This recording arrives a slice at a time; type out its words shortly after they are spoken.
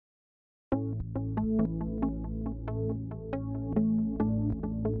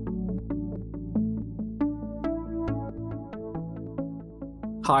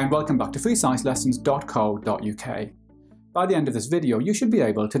Hi and welcome back to freesciencelessons.co.uk. By the end of this video, you should be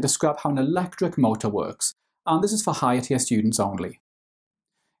able to describe how an electric motor works, and this is for higher tier students only.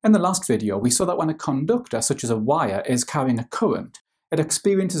 In the last video, we saw that when a conductor, such as a wire, is carrying a current, it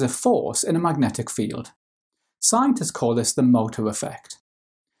experiences a force in a magnetic field. Scientists call this the motor effect.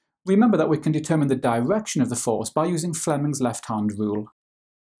 Remember that we can determine the direction of the force by using Fleming's left-hand rule.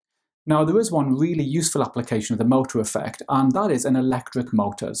 Now, there is one really useful application of the motor effect, and that is in electric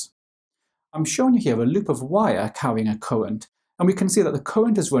motors. I'm showing you here a loop of wire carrying a current, and we can see that the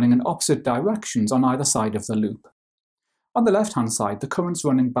current is running in opposite directions on either side of the loop. On the left-hand side, the current's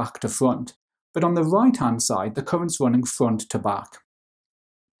running back to front, but on the right-hand side, the current's running front to back.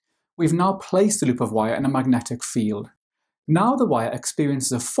 We've now placed the loop of wire in a magnetic field. Now the wire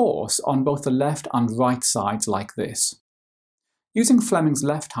experiences a force on both the left and right sides like this. Using Fleming's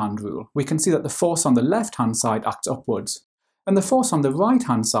left-hand rule, we can see that the force on the left-hand side acts upwards, and the force on the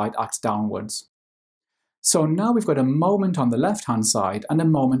right-hand side acts downwards. So now we've got a moment on the left-hand side and a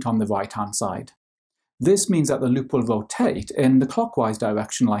moment on the right-hand side. This means that the loop will rotate in the clockwise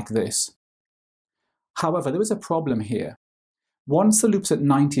direction like this. However, there is a problem here. Once the loop's at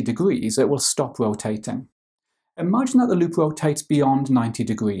 90 degrees, it will stop rotating. Imagine that the loop rotates beyond 90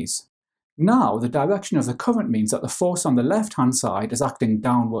 degrees. Now, the direction of the current means that the force on the left-hand side is acting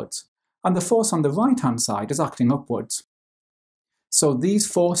downwards, and the force on the right-hand side is acting upwards. So these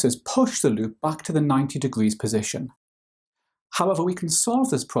forces push the loop back to the 90 degrees position. However, we can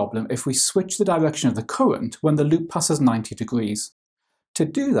solve this problem if we switch the direction of the current when the loop passes 90 degrees. To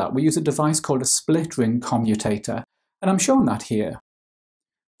do that, we use a device called a split-ring commutator, and I'm showing that here.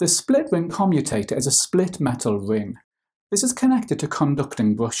 The split-ring commutator is a split metal ring. This is connected to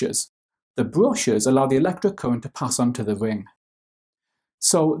conducting brushes. The brushes allow the electric current to pass onto the ring.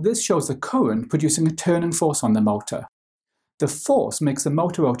 So this shows the current producing a turning force on the motor. The force makes the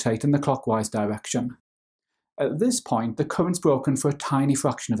motor rotate in the clockwise direction. At this point, the current's broken for a tiny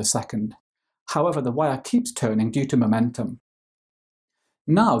fraction of a second. However, the wire keeps turning due to momentum.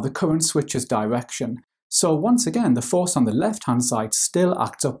 Now the current switches direction, so once again the force on the left-hand side still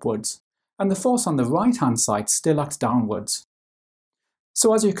acts upwards, and the force on the right-hand side still acts downwards.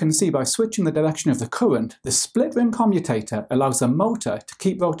 So as you can see, by switching the direction of the current, the split-ring commutator allows the motor to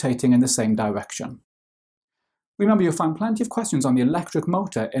keep rotating in the same direction. Remember, you'll find plenty of questions on the electric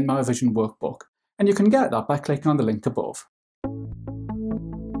motor in my revision workbook, and you can get that by clicking on the link above.